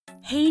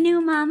Hey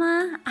new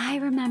mama, I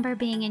remember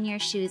being in your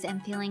shoes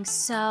and feeling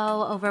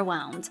so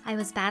overwhelmed. I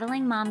was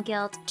battling mom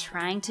guilt,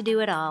 trying to do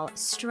it all,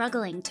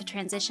 struggling to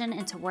transition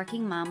into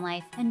working mom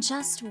life, and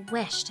just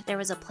wished there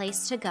was a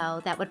place to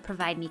go that would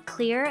provide me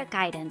clear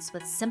guidance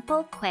with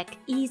simple, quick,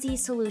 easy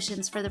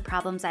solutions for the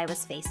problems I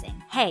was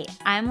facing. Hey,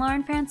 I'm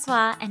Lauren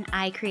Francois and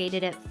I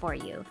created it for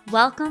you.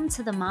 Welcome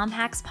to the Mom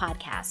Hacks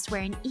Podcast,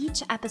 where in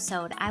each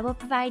episode I will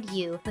provide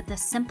you with a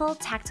simple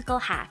tactical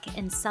hack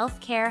in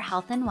self-care,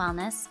 health and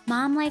wellness,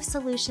 mom life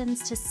solutions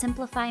to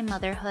simplify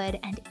motherhood,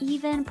 and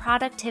even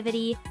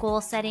productivity,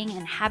 goal setting,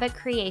 and habit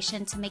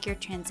creation to make your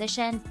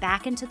transition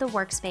back into the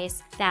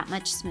workspace that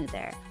much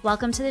smoother.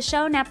 Welcome to the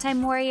show,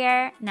 Naptime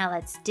Warrior. Now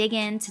let's dig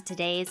into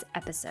today's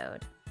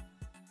episode.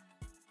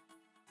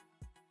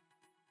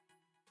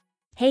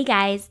 Hey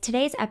guys,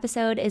 today's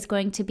episode is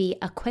going to be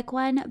a quick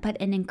one, but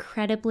an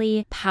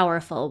incredibly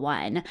powerful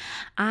one.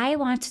 I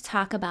want to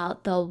talk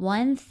about the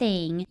one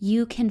thing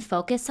you can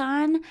focus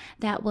on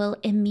that will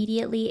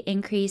immediately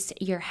increase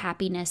your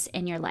happiness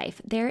in your life.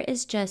 There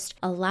is just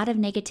a lot of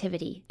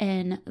negativity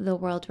in the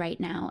world right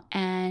now,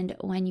 and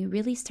when you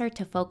really start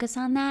to focus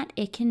on that,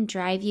 it can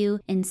drive you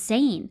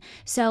insane.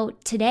 So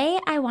today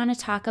I want to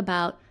talk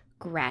about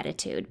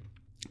gratitude.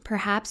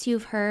 Perhaps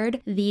you've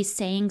heard these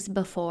sayings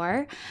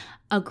before.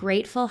 A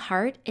grateful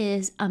heart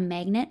is a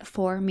magnet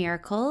for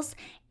miracles,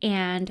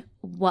 and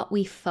what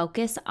we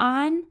focus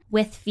on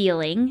with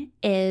feeling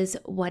is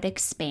what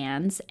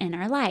expands in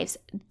our lives.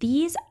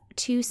 These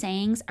two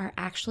sayings are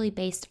actually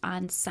based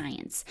on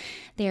science.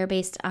 They are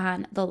based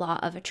on the law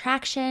of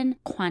attraction,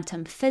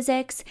 quantum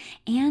physics,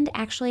 and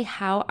actually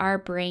how our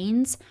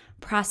brains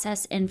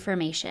process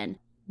information.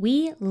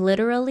 We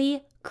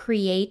literally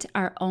create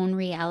our own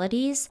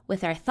realities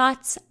with our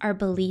thoughts, our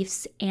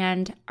beliefs,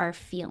 and our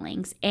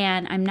feelings.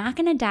 And I'm not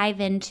going to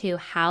dive into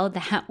how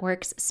that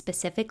works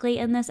specifically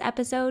in this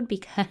episode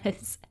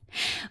because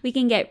we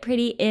can get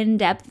pretty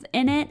in-depth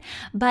in it,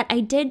 but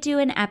I did do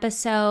an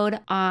episode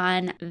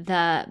on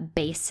the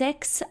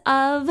basics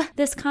of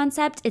this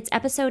concept. It's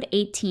episode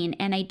 18,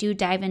 and I do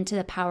dive into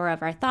the power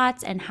of our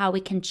thoughts and how we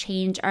can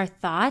change our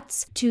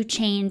thoughts to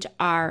change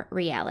our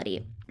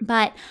reality.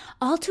 But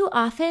all too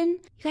often,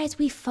 you guys,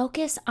 we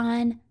focus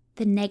on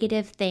the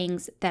negative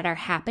things that are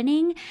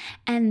happening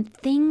and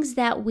things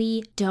that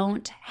we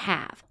don't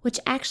have, which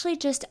actually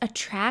just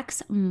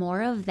attracts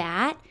more of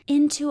that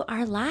into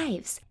our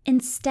lives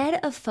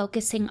instead of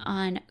focusing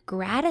on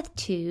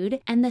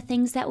gratitude and the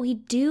things that we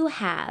do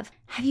have.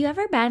 Have you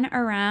ever been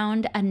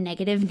around a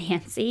negative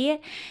Nancy?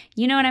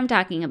 You know what I'm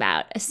talking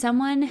about.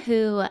 Someone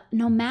who,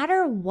 no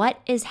matter what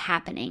is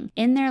happening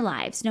in their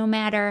lives, no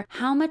matter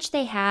how much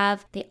they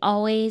have, they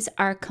always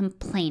are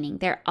complaining.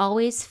 They're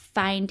always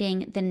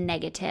finding the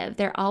negative.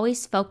 They're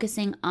always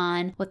focusing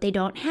on what they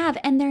don't have,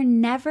 and they're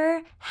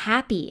never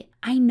happy.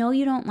 I know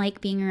you don't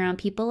like being around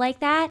people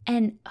like that,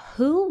 and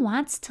who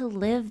wants to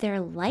live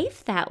their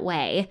life that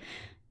way?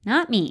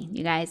 Not me,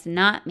 you guys,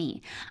 not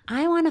me.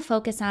 I want to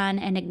focus on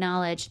and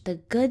acknowledge the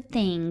good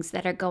things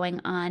that are going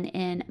on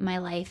in my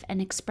life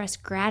and express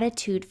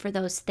gratitude for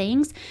those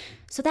things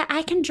so that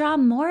I can draw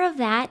more of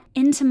that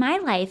into my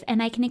life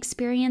and I can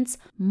experience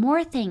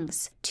more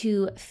things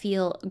to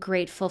feel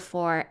grateful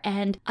for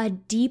and a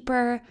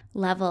deeper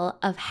level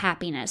of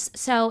happiness.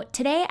 So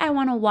today I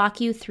want to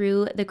walk you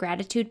through the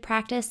gratitude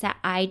practice that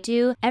I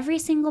do every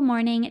single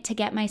morning to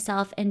get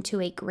myself into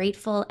a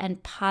grateful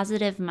and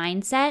positive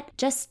mindset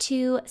just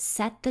to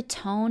set the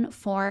tone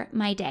for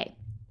my day.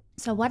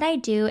 So what I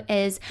do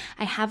is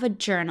I have a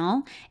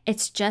journal.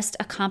 It's just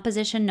a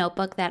composition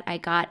notebook that I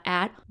got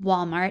at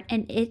Walmart,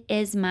 and it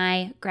is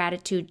my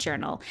gratitude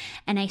journal.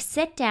 And I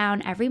sit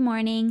down every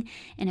morning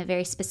in a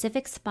very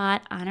specific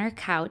spot on our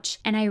couch,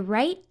 and I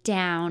write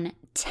down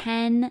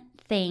 10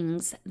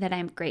 things that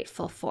I'm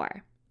grateful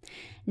for.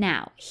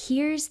 Now,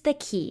 here's the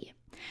key.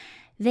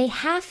 They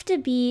have to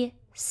be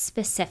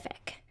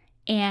specific.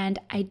 And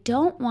I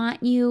don't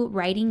want you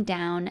writing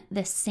down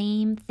the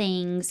same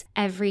things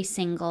every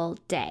single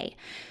day.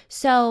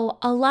 So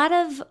a lot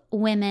of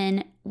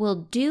women will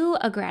do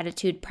a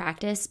gratitude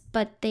practice,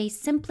 but they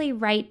simply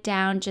write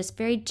down just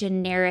very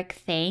generic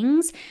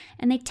things,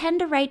 and they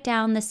tend to write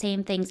down the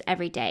same things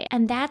every day.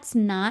 And that's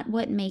not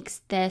what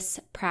makes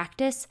this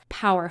practice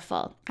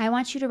powerful. I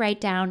want you to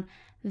write down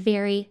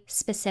very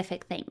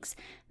specific things.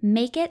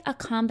 Make it a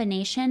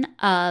combination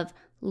of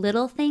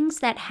little things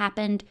that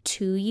happened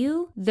to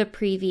you the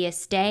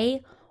previous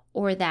day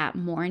or that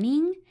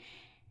morning,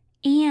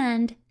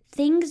 and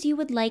things you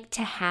would like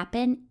to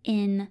happen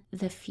in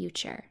the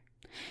future.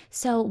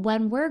 So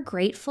when we're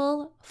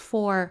grateful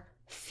for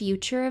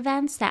future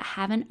events that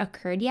haven't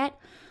occurred yet,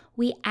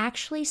 we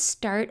actually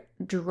start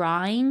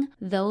drawing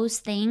those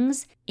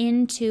things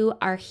into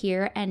our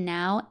here and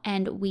now,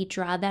 and we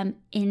draw them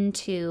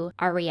into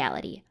our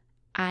reality.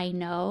 I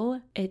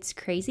know it's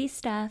crazy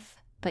stuff,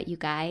 but you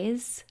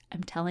guys,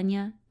 I'm telling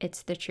you,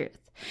 it's the truth.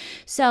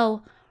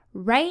 So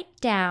write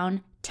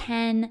down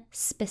 10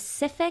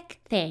 specific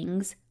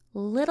things,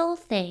 little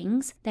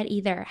things that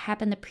either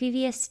happened the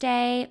previous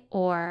day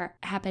or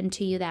happened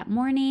to you that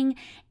morning,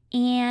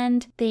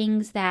 and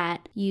things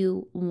that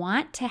you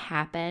want to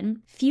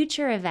happen,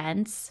 future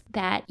events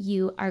that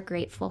you are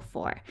grateful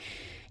for.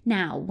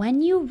 Now,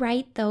 when you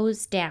write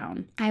those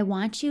down, I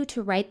want you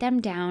to write them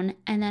down,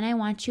 and then I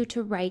want you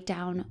to write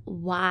down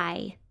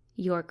why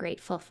you're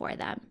grateful for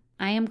them.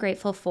 I am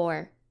grateful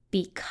for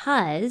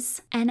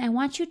because, and I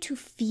want you to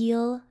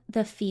feel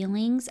the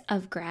feelings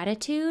of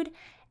gratitude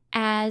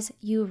as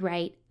you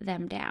write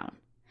them down.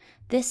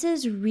 This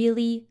is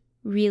really,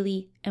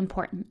 really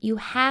important. You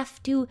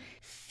have to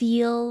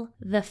feel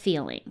the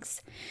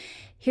feelings.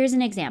 Here's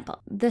an example.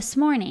 This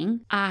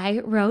morning,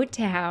 I wrote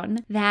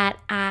down that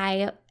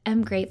I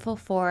am grateful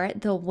for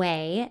the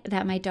way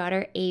that my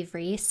daughter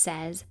Avery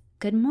says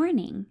good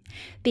morning,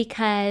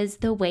 because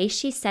the way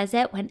she says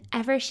it,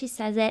 whenever she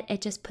says it, it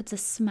just puts a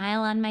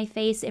smile on my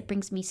face. It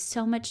brings me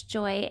so much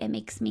joy. It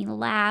makes me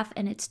laugh,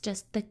 and it's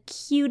just the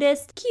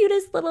cutest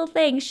little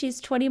thing.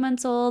 She's 20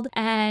 months old,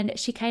 and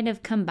she kind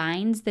of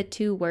combines the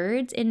two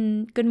words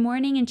in good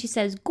morning, and she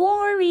says,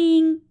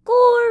 goring,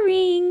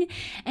 goring,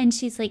 and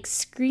she's like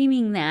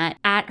screaming that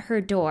at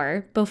her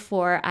door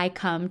before I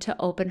come to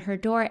open her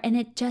door, and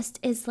it just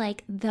is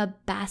like the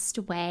best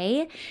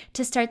way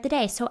to start the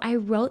day. So I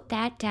wrote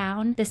that down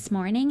this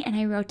morning, and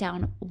I wrote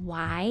down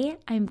why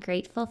I'm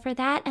grateful for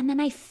that. And then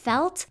I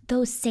felt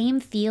those same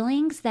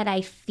feelings that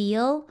I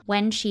feel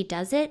when she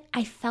does it.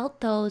 I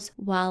felt those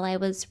while I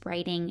was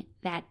writing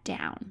that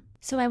down.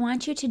 So I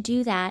want you to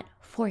do that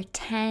for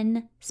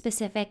 10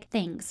 specific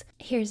things.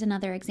 Here's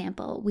another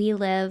example. We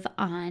live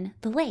on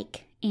the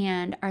lake,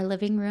 and our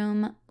living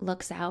room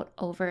looks out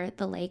over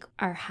the lake.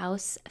 Our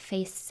house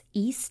faces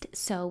east,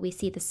 so we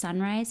see the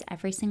sunrise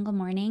every single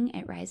morning.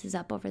 It rises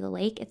up over the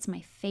lake. It's my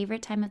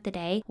favorite time of the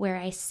day, where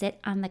I sit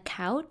on the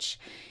couch.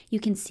 You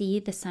can see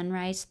the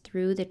sunrise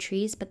through the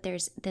trees, but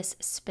there's this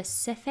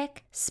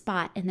specific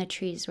spot in the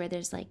trees where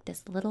there's like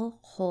this little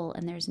hole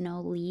and there's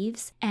no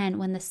leaves. And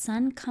when the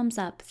sun comes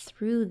up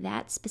through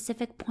that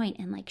specific point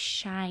and like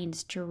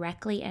shines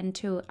directly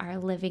into our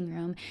living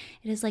room,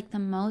 it is like the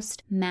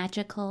most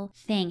magical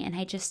thing. And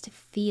I just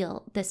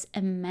feel this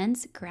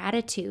immense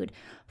gratitude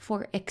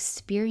for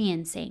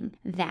experiencing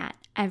that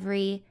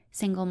every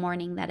single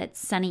morning that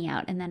it's sunny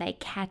out and that I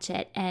catch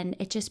it, and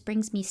it just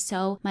brings me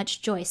so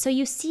much joy. So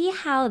you see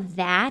how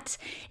that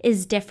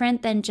is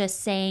different than just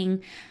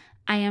saying,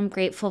 I am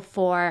grateful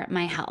for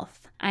my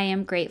health. I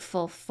am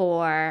grateful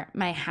for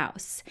my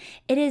house.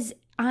 It is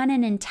on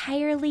an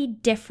entirely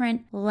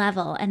different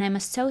level, and I'm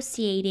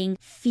associating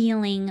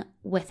feeling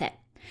with it.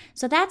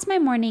 So that's my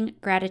morning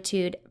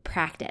gratitude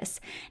practice.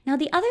 Now,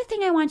 the other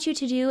thing I want you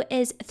to do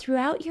is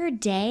throughout your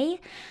day,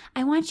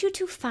 I want you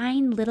to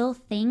find little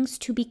things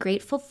to be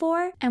grateful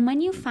for. And when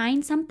you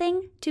find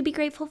something to be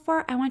grateful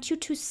for, I want you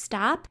to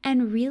stop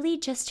and really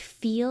just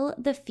feel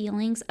the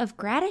feelings of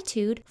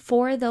gratitude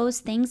for those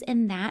things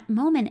in that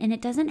moment. And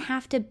it doesn't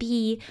have to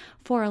be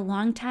for a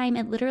long time.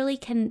 It literally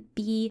can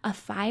be a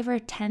 5 or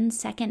 10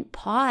 second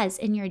pause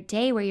in your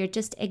day where you're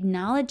just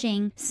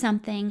acknowledging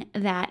something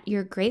that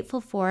you're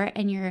grateful for,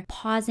 and you're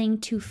pausing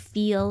to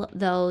feel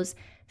those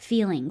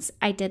feelings.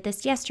 I did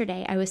this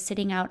yesterday. I was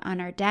sitting out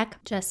on our deck,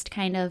 just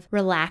kind of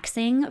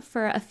relaxing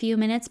for a few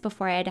minutes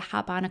before I had to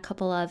hop on a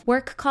couple of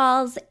work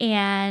calls,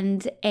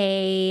 and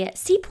a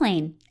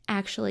seaplane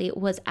actually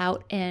was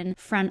out in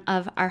front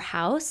of our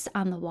house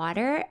on the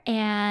water.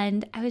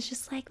 And I was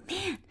just like,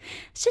 man,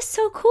 it's just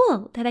so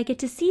cool that I get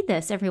to see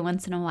this every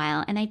once in a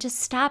while. And I just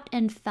stopped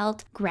and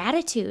felt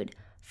gratitude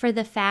for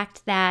the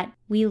fact that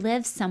we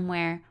live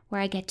somewhere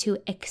where I get to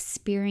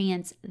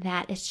experience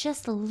that. It's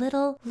just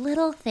little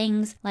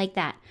things like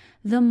that.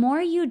 The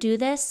more you do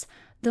this,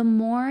 the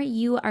more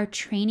you are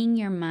training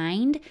your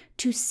mind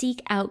to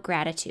seek out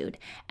gratitude.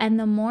 And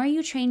the more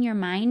you train your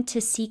mind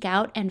to seek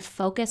out and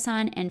focus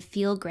on and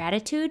feel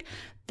gratitude,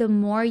 the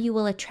more you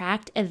will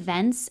attract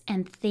events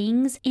and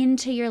things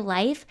into your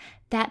life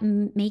that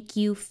make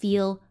you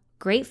feel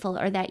grateful,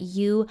 or that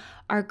you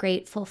are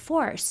grateful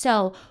for.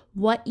 So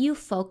what you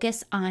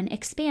focus on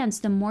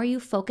expands. The more you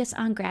focus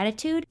on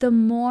gratitude, the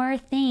more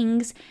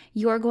things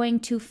you're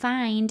going to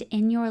find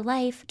in your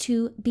life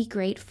to be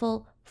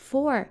grateful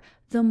for.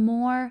 The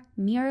more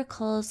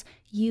miracles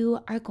you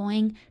are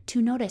going to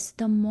notice,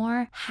 the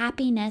more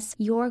happiness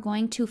you're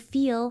going to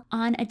feel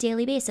on a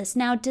daily basis.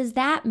 Now, does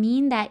that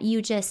mean that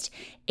you just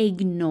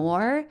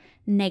ignore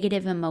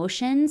negative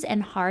emotions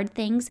and hard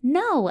things?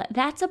 No,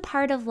 that's a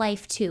part of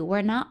life too.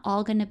 We're not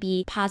all going to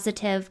be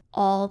positive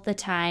all the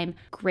time,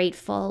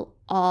 grateful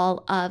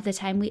all of the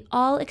time. We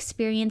all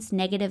experience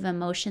negative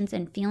emotions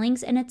and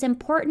feelings, and it's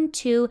important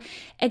to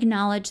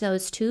acknowledge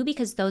those too,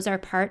 because those are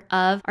part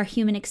of our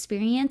human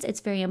experience.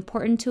 It's very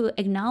important to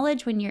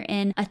acknowledge when you're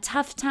in a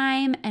tough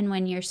time and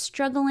when you're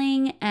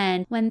struggling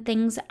and when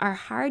things are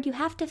hard. You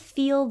have to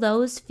feel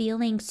those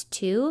feelings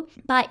too,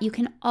 but you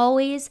can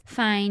always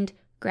find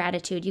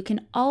gratitude. You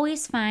can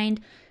always find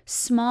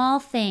small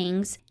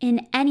things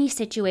in any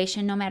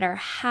situation, no matter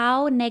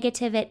how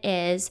negative it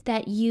is,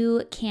 that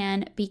you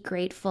can be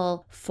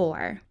grateful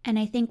for. And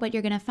I think what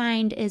you're going to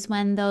find is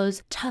when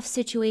those tough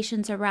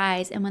situations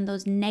arise and when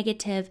those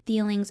negative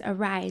feelings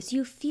arise,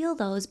 you feel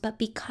those, but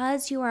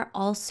because you are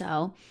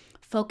also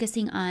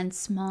focusing on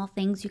small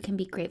things you can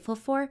be grateful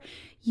for,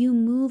 you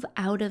move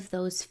out of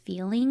those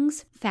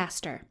feelings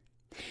faster.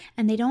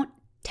 And they don't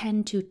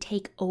tend to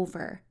take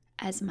over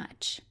as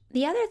much.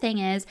 The other thing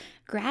is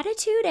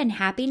gratitude and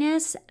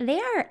happiness, they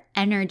are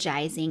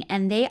energizing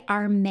and they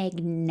are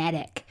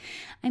magnetic.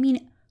 I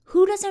mean,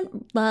 who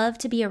doesn't love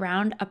to be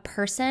around a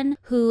person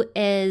who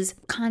is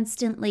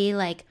constantly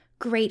like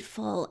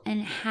grateful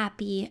and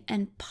happy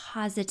and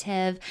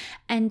positive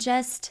and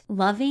just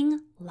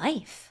loving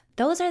life?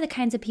 Those are the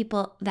kinds of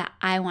people that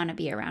I want to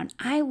be around.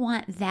 I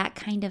want that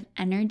kind of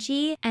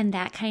energy and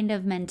that kind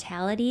of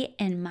mentality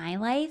in my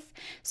life.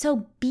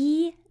 So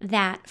be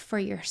that for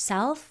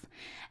yourself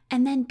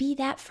and then be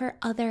that for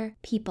other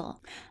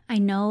people. I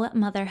know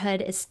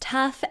motherhood is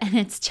tough and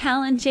it's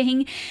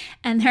challenging,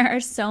 and there are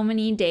so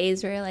many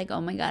days where you're like, oh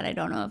my God, I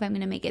don't know if I'm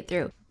going to make it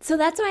through. So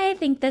that's why I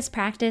think this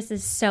practice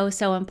is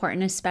so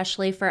important,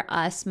 especially for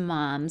us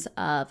moms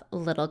of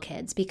little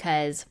kids,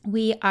 because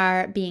we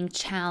are being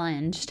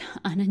challenged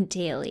on a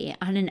daily,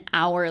 on an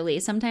hourly,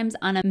 sometimes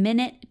on a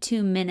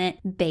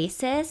minute-to-minute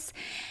basis.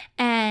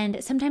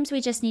 And sometimes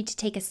we just need to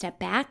take a step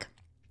back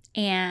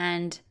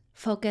and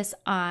focus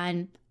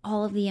on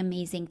all of the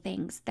amazing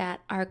things that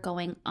are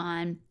going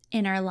on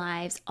in our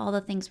lives, all the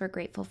things we're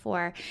grateful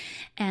for.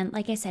 And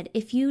like I said,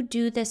 if you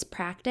do this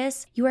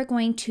practice, you are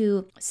going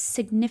to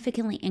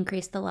significantly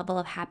increase the level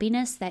of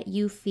happiness that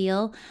you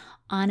feel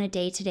on a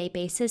day-to-day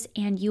basis,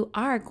 and you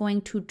are going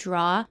to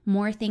draw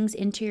more things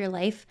into your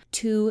life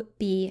to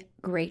be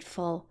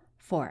grateful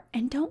for.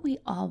 And don't we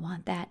all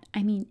want that?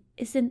 I mean,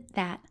 isn't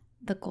that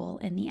the goal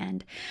in the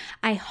end?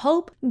 I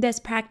hope this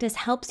practice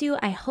helps you.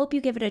 I hope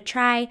you give it a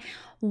try.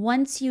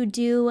 Once you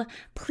do,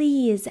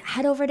 please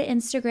head over to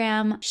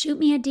Instagram, shoot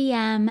me a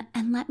DM,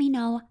 and let me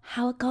know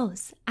how it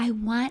goes. I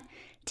want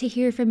to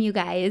hear from you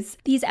guys.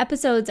 These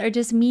episodes are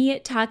just me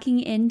talking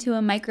into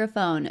a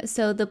microphone.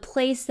 So the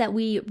place that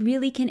we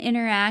really can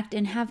interact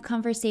and have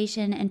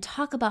conversation and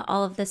talk about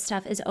all of this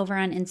stuff is over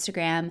on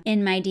Instagram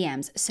in my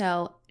DMs.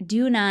 So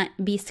do not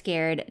be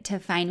scared to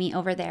find me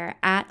over there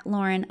at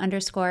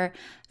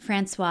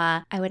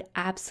Lauren_Francois. I would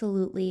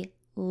absolutely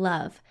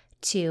love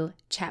to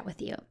chat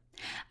with you.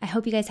 I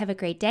hope you guys have a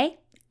great day,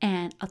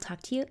 and I'll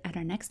talk to you at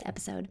our next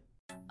episode.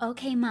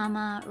 Okay,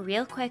 Mama,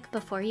 real quick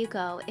before you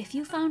go, if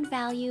you found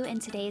value in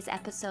today's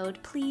episode,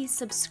 please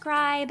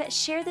subscribe,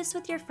 share this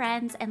with your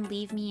friends, and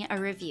leave me a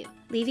review.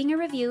 Leaving a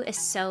review is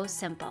so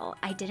simple.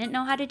 I didn't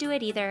know how to do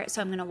it either, so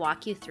I'm going to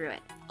walk you through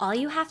it. All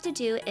you have to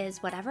do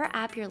is whatever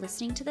app you're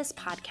listening to this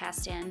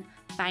podcast in,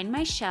 find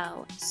my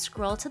show,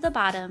 scroll to the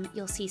bottom,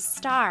 you'll see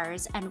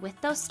stars, and with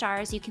those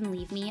stars, you can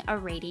leave me a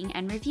rating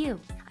and review.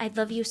 I'd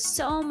love you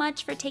so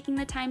much for taking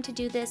the time to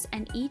do this,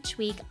 and each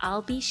week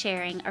I'll be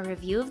sharing a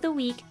review of the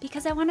week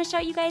because I want to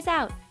shout you guys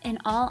out. In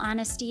all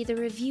honesty, the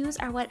reviews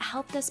are what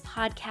help this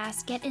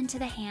podcast get into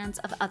the hands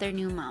of other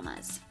new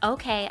mamas.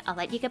 Okay, I'll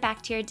let you get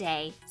back to your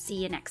day. See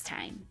you next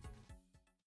time.